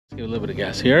Get a little bit of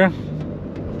gas here.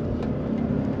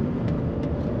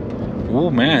 Oh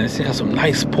man, this thing has some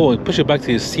nice pull. Push it back to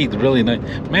your seat, really nice.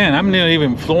 Man, I'm not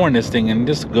even flooring this thing and it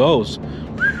just goes.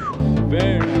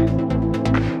 Very nice.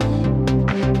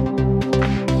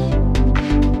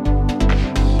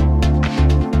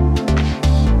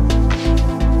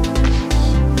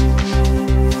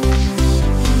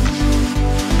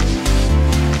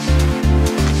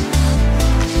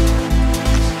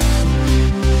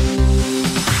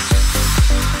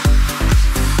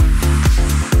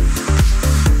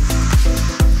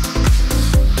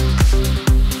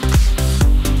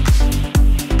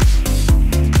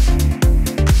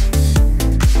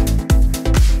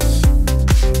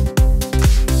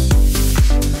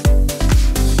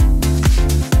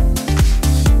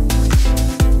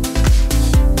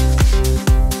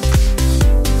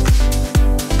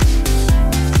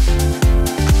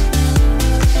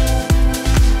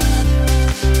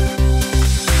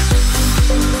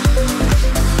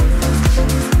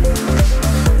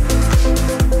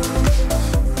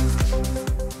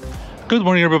 Good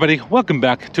morning, everybody. Welcome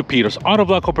back to Peters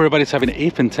Autovlog. Hope everybody's having a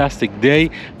fantastic day.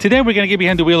 Today, we're going to get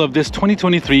behind the wheel of this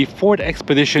 2023 Ford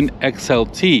Expedition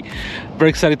XLT. Very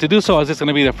excited to do so, as it's going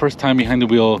to be the first time behind the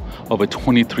wheel of a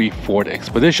 23 Ford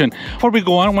Expedition. Before we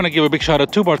go on, I want to give a big shout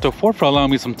out to Bartow Ford for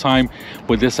allowing me some time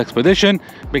with this Expedition.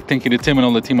 Big thank you to Tim and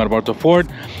all the team at Bartow Ford.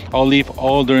 I'll leave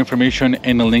all their information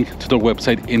and a link to their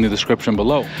website in the description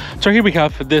below. So here we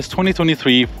have this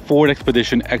 2023 Ford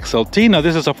Expedition XLT. Now,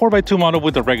 this is a 4x2 model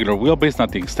with a regular wheelbase,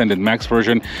 not the extended max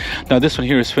version. Now, this one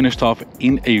here is finished off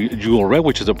in a jewel red,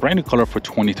 which is a brand new color for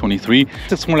 2023.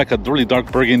 It's more like a really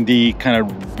dark burgundy kind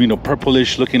of, purplish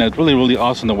looking at, really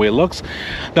awesome the way it looks.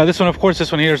 Now, this one, of course,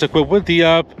 this one here is equipped with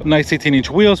the nice 18-inch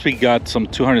wheels. We got some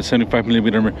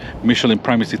 275mm Michelin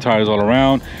Primacy tires all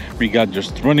around. We got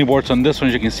just running boards on this one,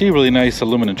 as you can see. Really nice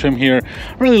aluminum trim here.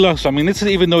 Really looks, I mean, this is,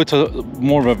 even though it's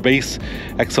more of a base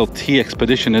XLT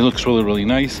Expedition, it looks really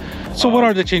nice. So what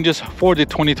are the changes for the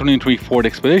 2023 Ford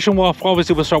Expedition? Well,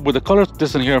 obviously we'll start with the colors.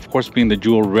 This one here, of course, being the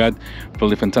jewel red,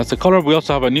 really fantastic color. We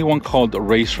also have a new one called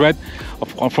Race Red.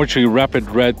 Unfortunately, Rapid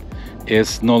Red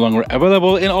is no longer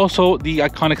available, and also the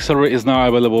iconic silver is now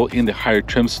available in the higher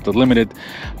trims. The limited,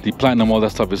 the platinum, all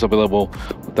that stuff is available.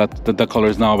 That color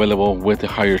is now available with the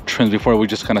higher trims. Before, we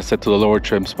just kind of set to the lower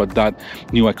trims, but that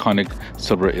new iconic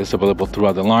silver is available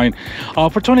throughout the line.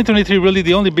 For 2023, really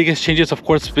the only biggest changes, of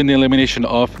course, been the elimination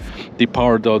of the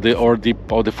power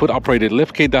the foot operated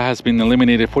liftgate. That has been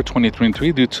eliminated for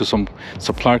 2023 due to some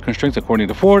supplier constraints, according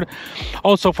to Ford.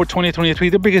 Also for 2023,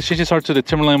 the biggest changes are to the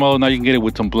Timberline model. Now you can get it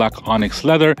with some black onyx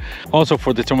leather. Also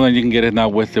for the Timberline, you can get it now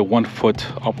with the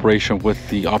 1-foot operation with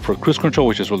the off-road cruise control,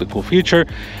 which is a really cool feature.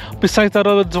 Besides that,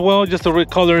 as well, just the red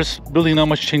colors, really not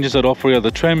much changes at all for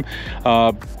the trim.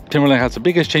 Timberline has the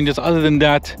biggest changes. Other than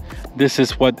that, this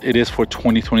is what it is for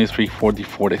 2023 for the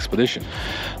Ford Expedition.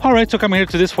 All right, so coming here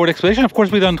to this Ford Expedition, of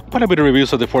course, we've done quite a bit of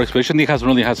reviews of the Ford Expedition. It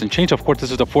hasn't changed. Of course, this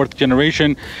is the 4th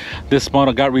generation. This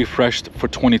model got refreshed for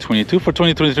 2022. For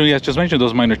 2023, as just mentioned,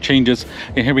 those minor changes.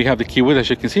 And here we have the key with, as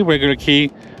you can see, regular key,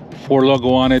 Ford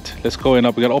logo on it. Let's go and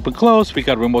up. We got open close, we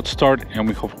got remote start, and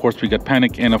of course we got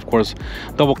panic, and of course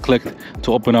double click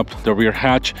to open up the rear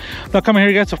hatch. Now coming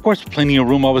here, guys, of course, plenty of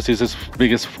room. Obviously this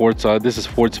is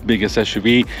Ford's biggest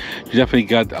SUV. You definitely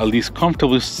got at least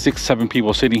comfortably 6-7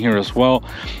 people sitting here as well.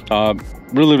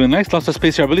 Really nice, lots of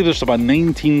space here. I believe there's about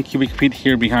 19 cubic feet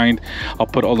here behind. I'll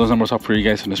put all those numbers up for you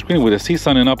guys on the screen with the seats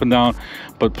on and up and down,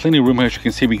 but plenty of room here. As you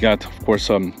can see, we got, of course,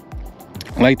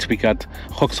 lights, we got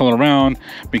hooks all around.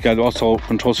 We got also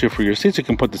controls here for your seats. You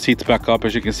can put the seats back up.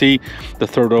 As you can see, the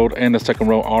third row and the second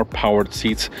row are powered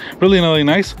seats. Really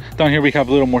nice. Down here we have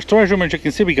a little more storage room. As you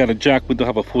can see, we got a jack. We do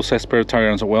have a full-size spare tire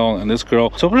as well in this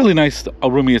girl. So really nice,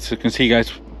 roomy, as you can see,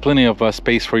 guys. Plenty of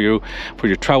space for your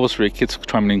travels, for your kids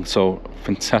traveling. So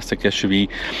fantastic SUV.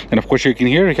 And of course, you can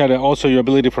hear you got also your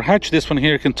ability for hatch. This one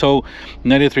here can tow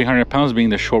 9,300 pounds, being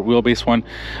the short wheelbase one,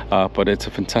 but it's a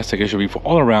fantastic SUV for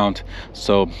all around.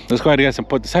 So let's go ahead, guys, and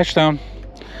put this hatch down.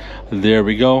 There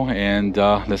we go, and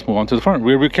let's move on to the front.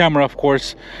 Rear view camera, of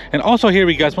course. And also here,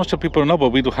 we guys, most of people don't know, but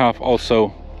we do have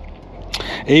also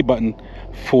a button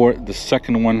for the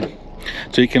second one,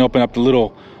 so you can open up the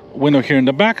little window here in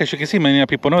the back. As you can see, many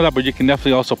people know that, but you can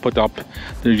definitely also put up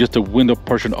just the window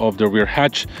portion of the rear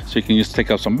hatch, so you can just take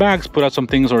out some bags, put out some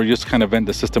things, or just kind of vent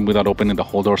the system without opening the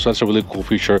whole door. So that's a really cool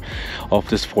feature of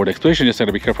this Ford Expedition. Just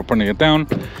gotta be careful putting it down.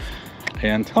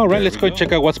 And all right, let's go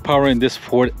check out what's powering this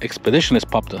Ford Expedition. Let's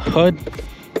pop the hood.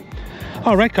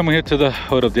 All right, coming here to the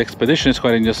hood of the Expedition. Let's go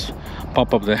ahead and just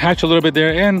pop up the hatch a little bit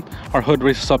there, and our hood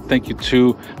raises up. Thank you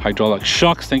to hydraulic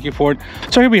shocks. Thank you, Ford.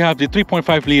 So here we have the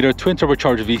 3.5 liter twin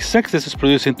turbocharged V6. This is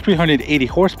producing 380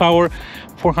 horsepower,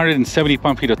 470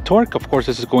 pound-feet of torque. Of course,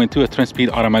 this is going to a 10-speed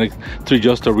automatic to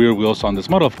adjust the rear wheels on this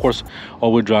model. Of course,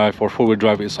 all-wheel drive or four-wheel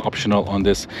drive is optional on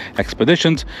this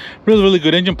Expeditions. Really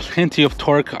good engine, plenty of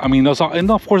torque. I mean,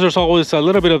 and of course, there's always a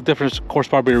little bit of different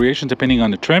horsepower variation depending on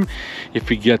the trim.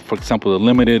 If you get, for example, the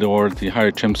limited or the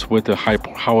higher trims with a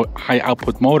high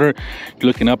output motor, you're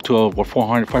looking up to over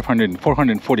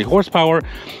 440 horsepower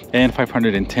and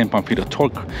 510 pound-feet of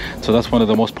torque. So that's one of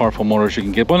the most powerful motors you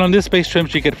can get. But on this base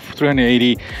trims, you get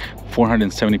 380,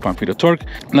 470 pound-feet of torque.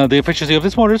 Now the efficiency of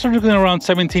this motor is looking around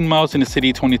 17 miles in the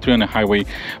city, 23 on the highway,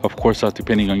 of course,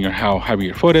 depending on how heavy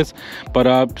your foot is,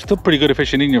 but still pretty good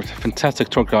efficient engine. Fantastic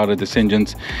torque out of this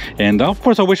engines. And of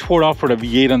course, I wish Ford offered a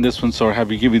V8 on this one, so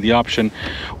have you give you the option,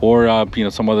 or you know,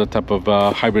 some other type of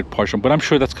hybrid portion, but I'm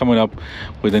sure that's coming up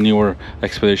with a newer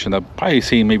Expedition that probably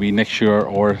see maybe next year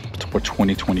or for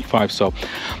 2025. So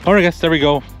all right guys, there we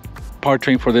go,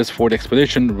 powertrain for this Ford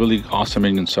Expedition. Really awesome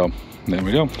engine. So there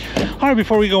we go. All right,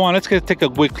 before we go on, let's take a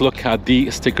quick look at the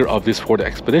sticker of this Ford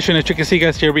Expedition. As you can see,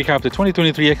 guys, here we have the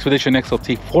 2023 Expedition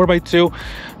XLT 4x2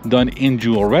 done in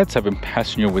jewel red,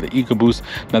 7-passenger with the EcoBoost.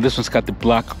 Now this one's got the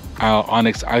black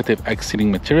Onyx Active X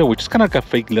seating material, which is kind of like a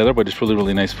fake leather, but it's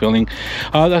really nice feeling.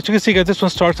 As you can see, guys, this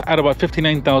one starts at about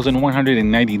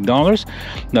 $59,190.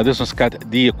 Now this one's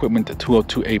got the equipment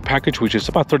 202A package, which is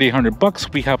about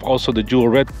 $3,800. We have also the jewel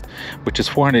red, which is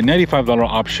 $495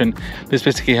 option. This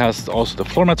basically has also the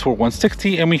floor mats for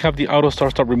 $160, and we have the auto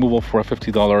start removal for a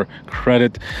 $50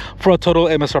 credit, for a total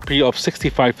MSRP of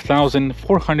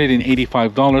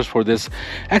 $65,485 for this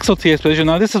XLT Expedition.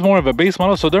 Now this is more of a base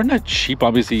model, so they're not cheap.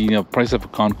 Obviously, you know, prices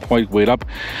have gone quite way up,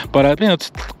 but you know,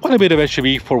 it's quite a bit of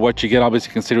SUV for what you get,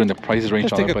 obviously, considering the price range.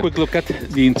 Let's take a quick look at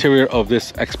the interior of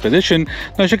this Expedition.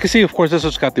 Now, as you can see, of course, this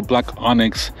has got the black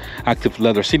Onyx Active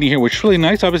leather seating here, which is really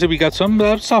nice. Obviously, we got some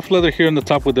soft leather here on the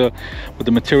top with the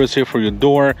materials here for your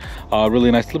door. Really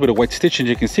nice, little bit of white stitching.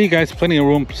 You can see, guys, plenty of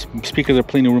room. Speakers are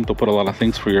plenty of room to put a lot of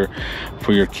things for your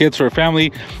kids or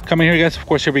family. Coming here, guys, of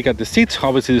course, here we got the seats.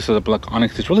 Obviously, this is a black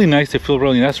Onyx. It's really nice. They feel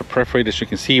really nice. They're perforated, as you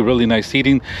can see. Really nice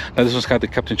seating. Now this one's got the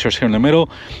captain chairs here in the middle.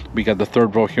 We got the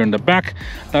third row here in the back.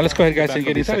 Now let's go ahead, guys, and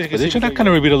get inside this Expedition. I kind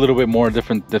of reviewed a little bit more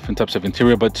different types of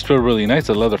interior, but still really nice.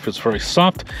 The leather feels very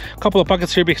soft. A couple of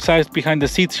pockets here besides behind the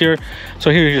seats here.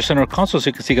 So here's your center console. So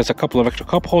you can see, guys, a couple of extra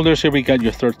cup holders. Here we got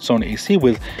your third zone AC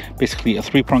with basically a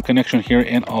 3-prong connection here,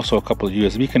 and also a couple of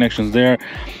USB connections there.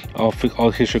 All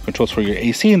here's your controls for your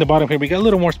AC. In the bottom here, we got a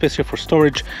little more space here for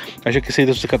storage. As you can see,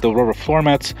 this has got the rubber floor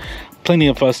mats. Plenty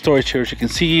of storage here, as you can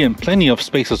see, and plenty of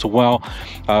space as well.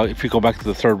 If you go back to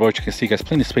the third row, you can see, guys,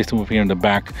 plenty of space to move here in the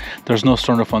back. There's no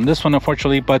sunroof on this one,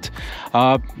 unfortunately, but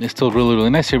it's still really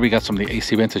nice. Here we got some of the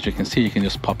AC vents. As you can see, you can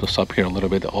just pop this up here a little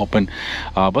bit to open.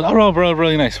 But overall,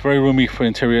 really nice, very roomy for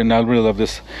interior. And I really love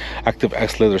this Active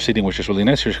X leather seating, which is really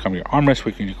nice. Here's come your armrest,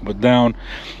 which you can put down.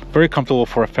 Very comfortable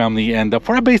for a family, and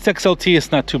for a base XLT,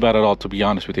 it's not too bad at all, to be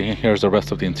honest with you. Here's the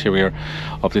rest of the interior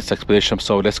of this Expedition.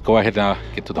 So let's go ahead and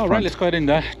get to the front. Let's go ahead and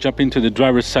jump into the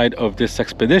driver's side of this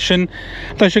Expedition.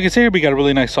 As you can see here, we got a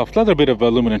really nice soft leather, bit of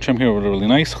aluminum trim here, really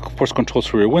nice. Of course, controls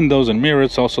for your windows and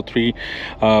mirrors. Also 3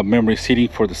 memory seating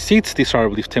for the seats. These are, I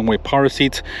believe, 10-way power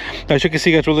seats. As you can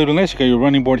see, guys, really nice. You got your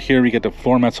running board here. We get the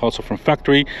floor mats also from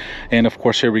factory, and of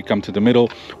course, here we come to the middle.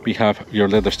 We have your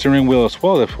leather steering wheel as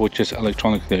well, which is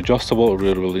electronically adjustable.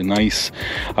 Really nice.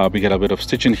 We got a bit of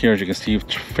stitching here, as you can see,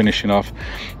 finishing off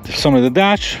some of the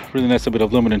dash. Really nice, a bit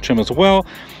of aluminum trim as well.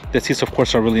 The seats, of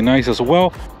course, are really nice as well,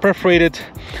 perforated.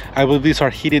 I believe these are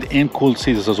heated and cooled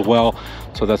seats as well,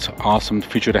 so that's an awesome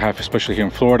feature to have, especially here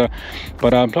in Florida.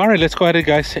 But all right, let's go ahead,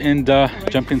 guys, and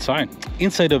jump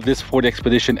inside of this Ford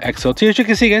Expedition XLT. As you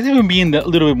can see, guys, even being a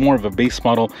little bit more of a base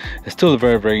model, it's still a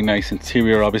very nice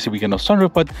interior. Obviously, we get no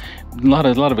sunroof, but a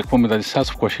lot of equipment that this has.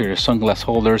 Of course, here are sunglass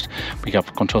holders. We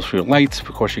got controls for your lights. Of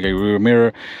course, you got your rear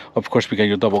mirror. Of course, we got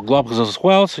your double glove boxes as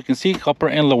well, so you can see upper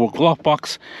and lower glove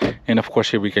box. And of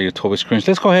course, here we got your 12-way screens.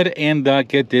 Let's go ahead and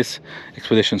get this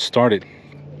Expedition started.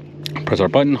 Press our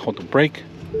button, hold the brake,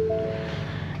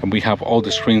 and we have all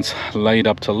the screens light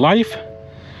up to life,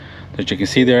 as you can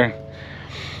see there.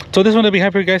 So this one that we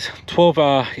have here, guys,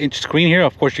 12-inch screen here.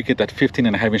 Of course, you get that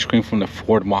 15.5-inch screen from the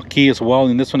Ford Mach-E as well.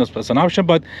 And this one is an option,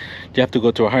 but you have to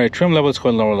go to a higher trim level. Let's go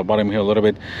and lower the bottom here a little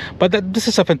bit. But this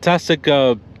is a fantastic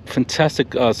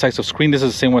size of screen. This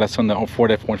is the same one that's on the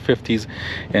Ford F-150s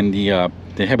and the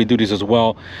the heavy duties as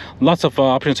well. Lots of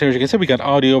options here. As you can see, we got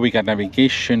audio, we got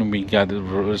navigation, we got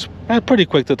pretty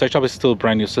quick to touch. Obviously still a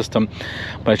brand new system,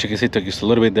 but as you can see, it took just a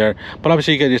little bit there. But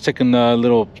obviously you got your second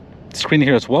little screen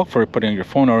here as well for putting on your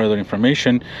phone or other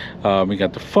information. We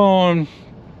got the phone,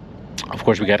 of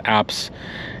course we got apps,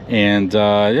 and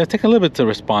yeah, take a little bit to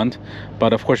respond,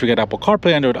 but of course we got Apple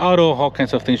CarPlay, Android Auto, all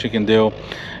kinds of things you can do.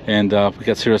 And we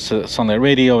got Sirius Sunlight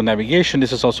Radio, navigation.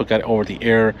 This has also got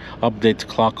over-the-air updates,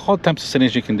 clock, all types of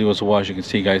settings you can do as well, as you can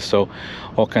see, guys. So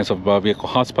all kinds of vehicle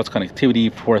hotspots,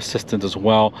 connectivity, for assistant as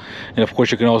well. And of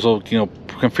course you can also, you know,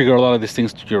 configure a lot of these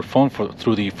things to your phone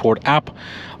through the Ford app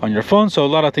on your phone. So a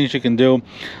lot of things you can do.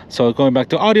 So going back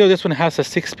to audio, this one has a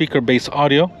 6-speaker bass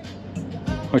audio,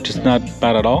 which is not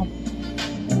bad at all.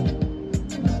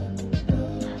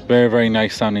 Very, very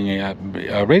nice sounding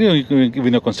radio,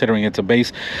 even though considering it's a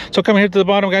bass. So coming here to the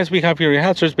bottom, guys, we have your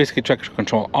hazards, basically traction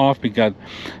control off. We got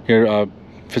here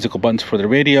physical buttons for the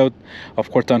radio. Of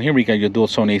course, down here we got your dual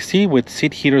zone AC with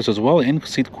seat heaters as well, and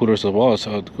seat coolers as well.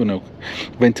 So, you know,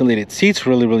 ventilated seats,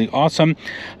 really, really awesome.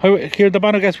 Here at the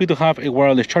bottom, guys, we do have a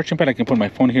wireless charging pad. I can put my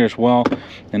phone here as well,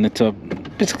 and it's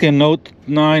basically a Note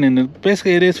 9, and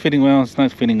basically it is fitting well. It's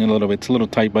not fitting a little bit, it's a little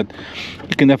tight, but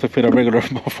you can definitely fit a regular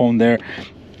phone there.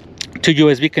 2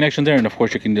 USB connection there, and of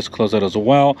course you can just close that as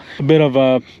well. A bit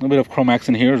of chrome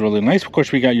accent here is really nice. Of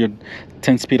course, we got your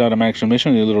 10-speed automatic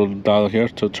transmission, your little dial here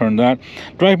to turn that.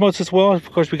 Drive modes as well.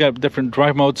 Of course, we got different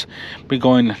drive modes. We're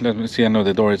going, let me see, I know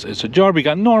the door is ajar. We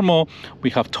got normal, we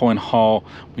have tow and haul,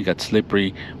 we got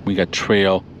slippery, we got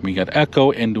trail, we got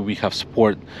echo, and we have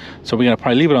sport. So we're gonna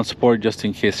probably leave it on sport just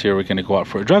in case here we're gonna go out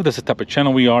for a drive. That's the type of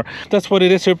channel we are. That's what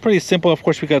it is here. Pretty simple. Of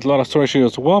course, we got a lot of storage here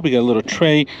as well. We got a little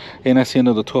tray, and I see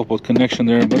another 12-volt connection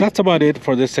there. But that's about it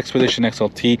for this Expedition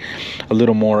XLT. A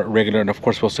little more regular, and of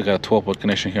course we also got a 12-volt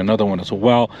connection here, another one as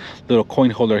well. Little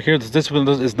coin holder here. This one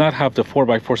does not have the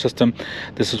 4x4 system.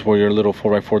 This is where your little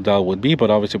 4x4 dial would be, but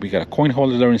obviously we got a coin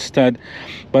holder there instead.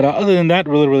 But other than that,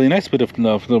 really, really nice. Bit of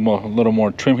a little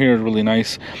more trim here, really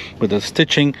nice with the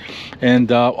stitching,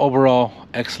 and overall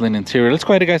excellent interior. Let's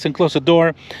go ahead, guys, and close the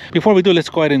door. Before we do, let's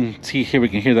go ahead and see here. We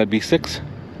can hear that V6.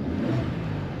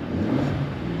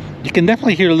 You can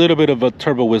definitely hear a little bit of a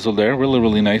turbo whistle there. Really,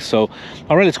 really nice. So,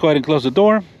 all right, let's go ahead and close the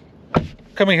door.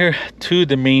 Coming here to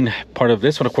the main part of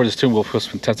this one, of course, the steering wheel feels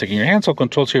fantastic in your hands. So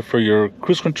controls here for your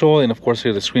cruise control, and of course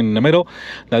here the screen in the middle.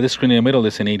 Now this screen in the middle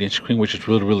is an 8-inch screen, which is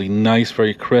really, really nice,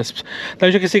 very crisp. Now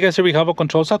as you can see, guys, here we have a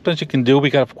control sometimes you can do. We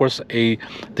got, of course, a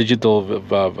digital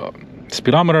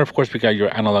speedometer. Of course, we got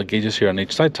your analog gauges here on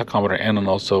each side, tachometer and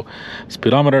also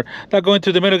speedometer. Now going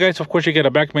to the middle, guys, of course you get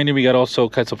a back menu. We got also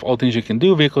kinds of all things you can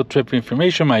do: vehicle trip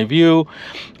information, my view,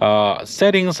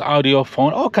 settings, audio,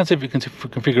 phone, all kinds of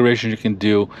configurations you can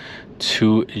do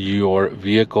to your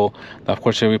vehicle. Now of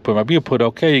course here we put my view, put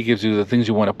okay. It gives you the things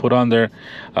you want to put on there.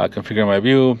 Configure my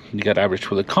view. You got average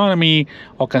fuel economy,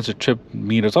 all kinds of trip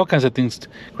meters, all kinds of things,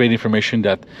 great information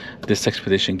that this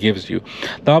Expedition gives you.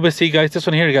 Now obviously, guys, this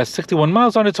one here, you got 61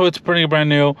 miles on it, so it's pretty brand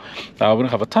new. We don't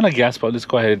have a ton of gas, but let's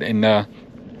go ahead and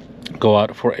go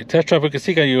out for a test drive. We can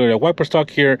see got your wiper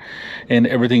stock here, and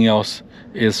everything else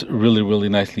is really, really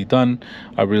nicely done.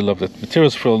 I really love the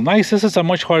materials, feel nice. This is a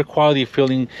much higher quality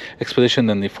feeling Expedition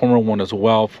than the former one as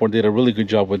well. Ford did a really good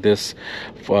job with this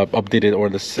updated,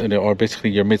 or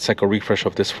basically your mid-cycle refresh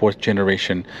of this 4th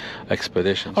generation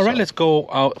Expedition. All right, let's go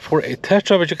out for a test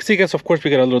drive. As you can see, guys, of course we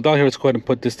got a little dial here. Let's go ahead and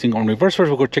put this thing on reverse first.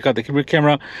 We'll go check out the rear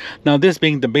camera. Now this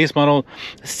being the base model,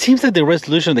 it seems like the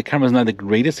resolution of the camera is not the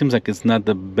greatest. Seems like it's not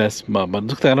the best, but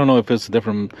I don't know if it's a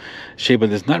different shape,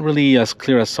 but it's not really as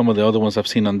clear as some of the other ones I've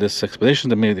seen on this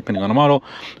Expedition, that maybe depending on the model.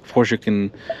 Of course you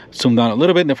can zoom down a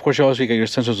little bit, and of course you also get your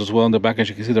sensors as well in the back. As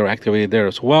you can see, they're activated there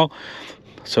as well.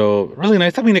 So really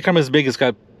nice. I mean, the camera is big, it's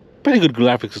got pretty good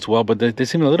graphics as well, but they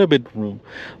seem a little bit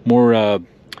more I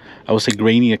would say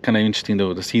grainy. Kind of interesting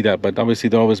to see that, but obviously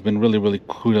they've always been really, really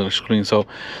cool on the screen. So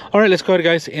all right, let's go ahead,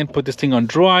 guys, and put this thing on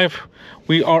drive.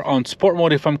 We are on sport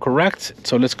mode if I'm correct,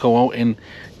 so let's go out and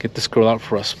get this girl out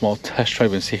for a small test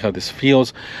drive and see how this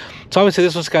feels. So obviously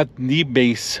this one's got the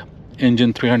base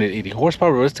engine, 380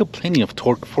 horsepower, but there's still plenty of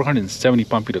torque, 470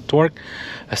 pound-feet of torque.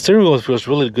 A steering wheel feels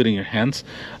really good in your hands.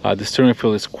 The steering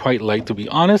wheel is quite light, to be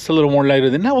honest, a little more lighter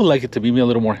than I would like it to be, maybe a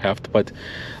little more heft, but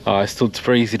still it's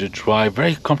very easy to drive,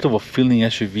 very comfortable feeling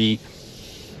SUV.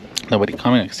 Nobody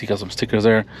comment. I can see got some stickers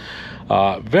there.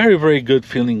 Very, very good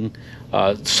feeling.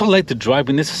 So light to drive,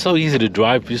 and this is so easy to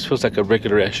drive. It just feels like a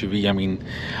regular SUV. I mean,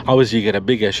 obviously you get a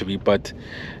big SUV, but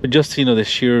just, you know, the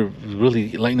sheer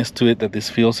really lightness to it that this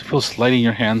feels. It feels light in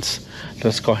your hands.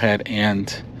 Let's go ahead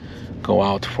and go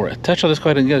out for a test. Let's go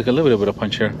ahead and get a little bit of a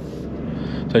punch here.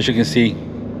 So as you can see,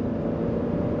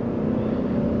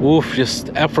 Oof, just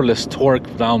effortless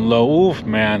torque down low. Oof,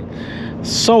 man.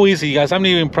 So easy, guys. I'm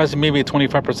even pressing maybe at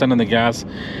 25% on the gas,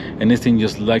 and this thing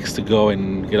just likes to go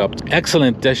and get up.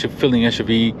 Excellent feeling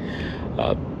SUV.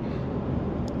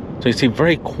 So you see,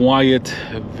 very quiet,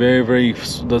 very,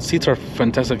 the seats are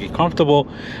fantastically comfortable.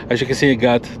 As you can see, I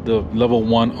got the level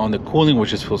 1 on the cooling,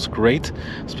 which just feels great,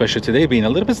 especially today being a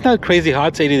little bit, it's not crazy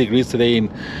hot. It's 80 degrees today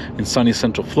in sunny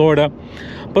Central Florida.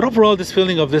 But overall, this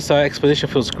feeling of this Expedition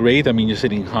feels great. I mean, you're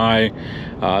sitting high.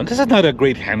 This is not a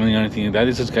great handling or anything like that.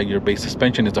 This has got your base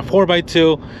suspension. It's a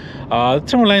 4x2.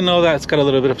 Timberline, know that it's got a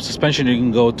little bit of suspension. You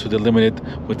can go to the limited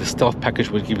with the Stealth package,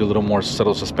 which give you a little more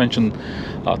subtle suspension,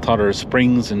 taller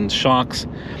springs and shocks.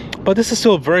 But this is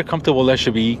still a very comfortable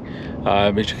SUV.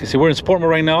 As you can see, we're in sport mode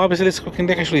right now. Obviously, we can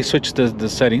actually switch the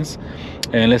settings,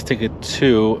 and let's take it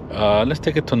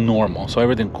to normal. So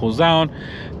everything cools down,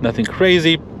 nothing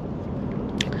crazy.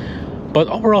 But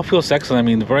overall feels excellent. I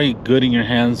mean, very good in your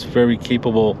hands, very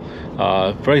capable,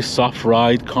 very soft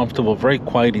ride, comfortable, very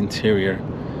quiet interior.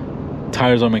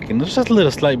 Tires are making, there's just a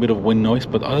little slight bit of wind noise,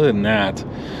 but other than that,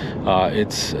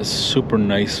 it's a super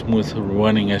nice, smooth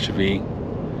running SUV.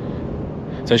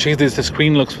 So as you can see, the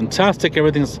screen looks fantastic.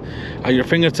 Everything's at your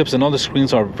fingertips, and all the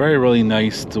screens are really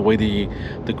nice. The way the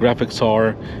graphics are,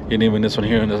 and even this one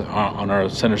here on our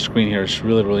center screen here is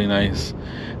really nice.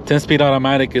 10-speed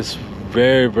automatic is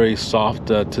very soft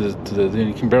to the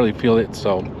you can barely feel it.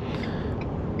 So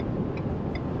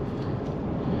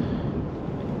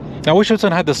I wish this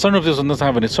one had the sunroof. This one doesn't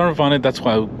have any sunroof on it. That's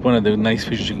why one of the nice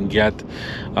features you can get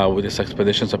with this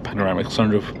Expedition is a panoramic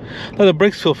sunroof. Now the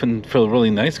brakes feel really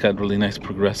nice. Got really nice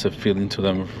progressive feeling to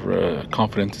them,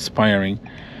 confident, inspiring.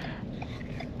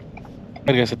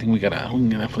 I guess I think we can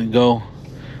definitely go.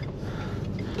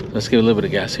 Let's give a little bit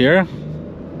of gas here.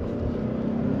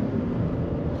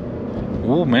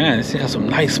 Oh man, this thing has some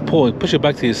nice pull. Push it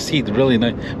back to your seat, really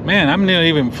nice. Man, I'm not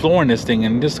even flooring this thing,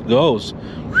 and this goes.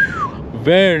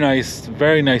 Very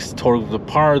nice torque. The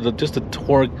power, just the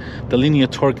torque, the linear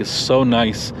torque is so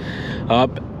nice.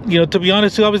 You know, to be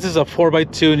honest, obviously it's a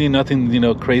 4x2,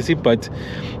 nothing, crazy, but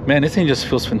man, this thing just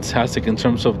feels fantastic in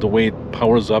terms of the way it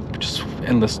powers up, just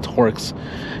endless torques.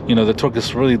 The torque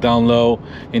is really down low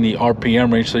in the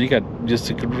RPM range, so you got just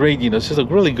a great, it's just a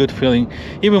really good feeling.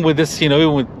 Even with this,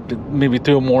 even with maybe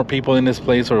 3 or more people in this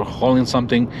place, or hauling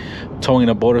something, towing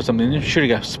a boat or something, you're sure you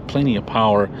got plenty of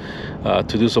power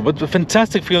to do so. But the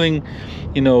fantastic feeling,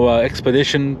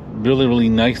 Expedition, really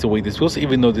nice the way this feels,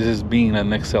 even though this is being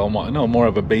an XL, more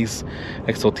of a base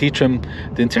XLT trim.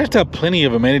 The interior's got plenty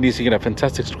of amenities. You get a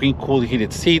fantastic screen, cooled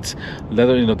heated seats,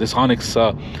 leather, this Onyx,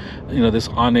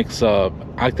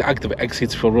 active X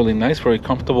seats feel really nice, very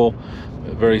comfortable,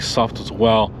 very soft as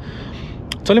well.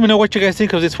 So let me know what you guys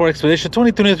think of this Ford Expedition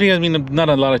 2023. I mean, not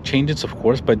a lot of changes, of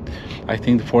course, but I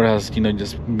think the Ford has,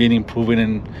 just been improving.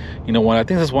 And I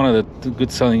think that's one of the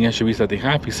good selling SUVs that they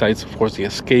have. Besides, of course, the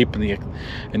Escape and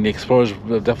the Explorers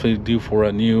will definitely due for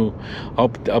a new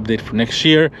update for next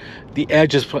year. The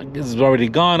Edge is already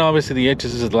gone. Obviously, the Edge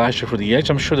is the last year for the Edge.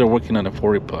 I'm sure they're working on a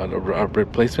Ford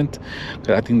replacement.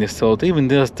 I think they're still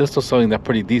selling that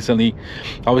pretty decently.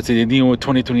 Obviously, the new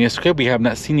 2020 Escape, we have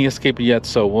not seen the Escape yet,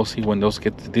 so we'll see when those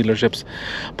get to dealerships.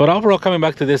 But overall, coming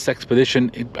back to this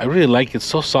Expedition, I really like it. It's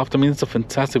so soft. I mean, it's a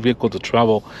fantastic vehicle to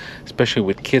travel, especially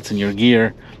with kids in your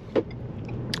gear.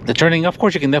 The turning, of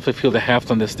course, you can definitely feel the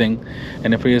heft on this thing.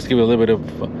 And if we just give it a little bit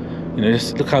of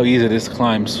just look how easy this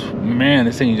climbs. Man,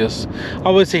 this thing just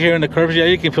obviously here in the curves, yeah,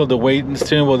 you can feel the weight, and the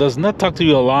steering wheel does not talk to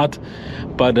you a lot,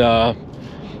 but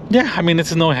yeah, I mean,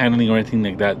 it's no handling or anything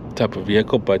like that type of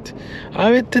vehicle, but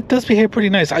it does behave pretty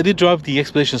nice. I did drive the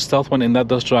Expedition Stealth one, and that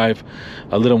does drive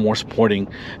a little more sporting.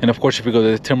 And of course, if you go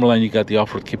to the Timberline, you got the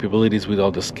off-road capabilities with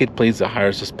all the skid plates, the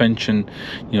higher suspension,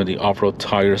 the off-road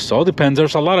tires. So it depends.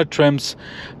 There's a lot of trims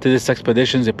to this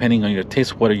Expedition, depending on your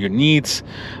taste, what are your needs.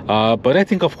 But I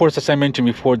think, of course, as I mentioned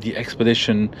before, the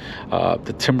Expedition,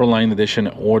 the Timberline edition,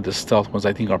 or the Stealth ones,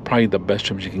 I think are probably the best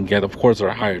trims you can get. Of course,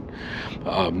 they're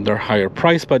higher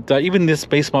price, but even this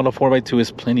base model 4x2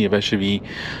 is plenty of SUV.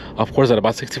 Of course, at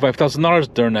about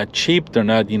 $65,000, they're not cheap. They're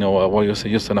not, what you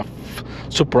say, just enough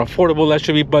super affordable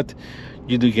SUV, but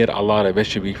you do get a lot of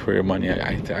SUV for your money,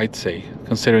 I'd say,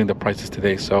 considering the prices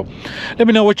today. So let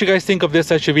me know what you guys think of this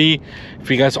SUV.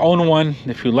 If you guys own one,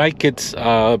 if you like it,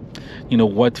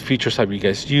 what features have you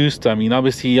guys used? I mean,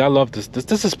 obviously, I love this.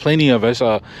 This is plenty of us.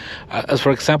 As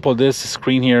for example, this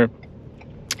screen here,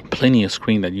 plenty of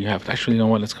screen that you have. Actually, you know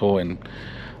what? Let's go and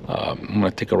I'm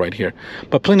gonna take a right here,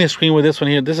 but plenty of screen with this one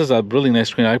here. This is a really nice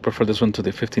screen. I prefer this one to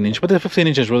the 15-inch, but the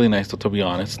 15-inch is really nice, to be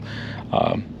honest.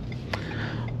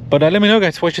 But let me know,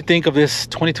 guys, what you think of this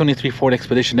 2023 Ford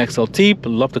Expedition XLT.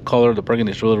 Love the color. The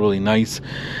burgundy is really, really nice.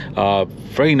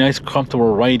 Very nice,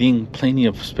 comfortable riding. Plenty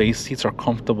of space. Seats are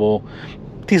comfortable.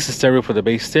 Decent stereo for the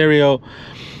base stereo.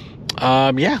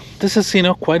 Yeah, this is, you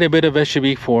know, quite a bit of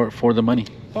SUV for the money.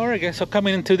 All right, guys, so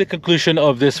coming into the conclusion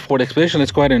of this Ford Expedition,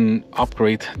 let's go ahead and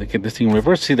operate, get this thing in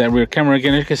reverse. See that rear camera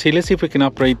again. As you can see, let's see if we can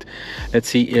operate. Let's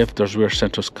see if those rear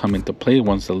sensors come into play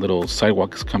once the little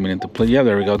sidewalk is coming into play. Yeah,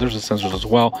 there we go. There's the sensors as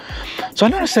well. So I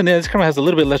understand that this camera has a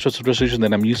little bit less resolution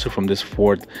than I'm used to from this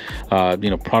Ford, you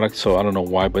know, product. So I don't know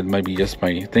why, but it might be just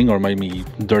my thing, or it might be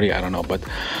dirty. I don't know. But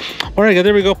all right,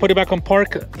 there we go. Put it back on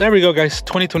park. There we go, guys.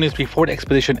 2023 Ford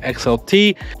Expedition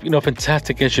XLT. You know,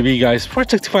 fantastic SUV, guys. For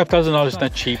 $65,000,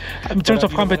 not cheap. In terms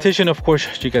of competition, of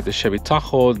course, you got the Chevy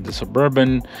Tahoe, the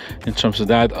Suburban. In terms of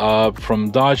that,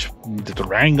 from Dodge, the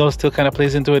Durango still kind of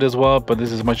plays into it as well, but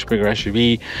this is a much bigger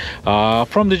SUV.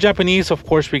 From the Japanese, of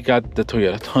course, we got the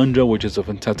Toyota Tundra, which is a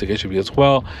fantastic SUV as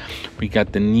well. We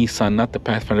got the Nissan, not the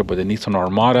Pathfinder, but the Nissan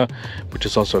Armada, which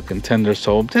is also a contender.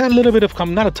 So there's a little bit of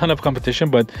not a ton of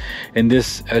competition, but in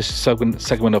this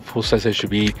segment of full-size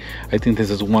SUV, I think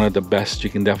this is one of the best you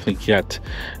can definitely get,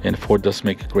 and Ford does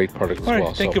make a great product as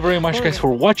well. Thank you very much, guys, for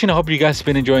watching. I hope you guys have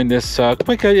been enjoying this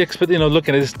quick look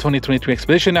at this 2023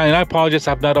 Expedition. And I apologize,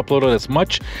 I have not uploaded as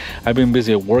much. I've been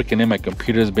busy at work, and then my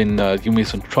computer has been giving me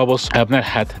some trouble, so I have not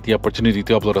had the opportunity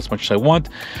to upload as much as I want.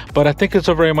 But I thank you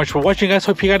so very much for watching, guys.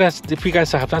 So if you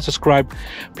guys have not subscribed,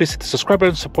 please hit the subscribe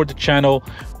button, support the channel.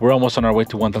 We're almost on our way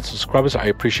to 1,000 subscribers. I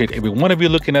appreciate every one of you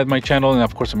looking at my channel, and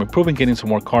of course I'm improving, getting some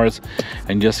more cars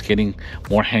and just getting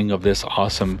more hang of this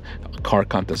awesome car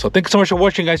content. So thanks so much for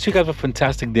watching, guys. You guys have a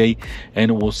fantastic day,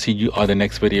 and we'll see you on the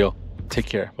next video. Take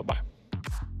care. Bye-bye.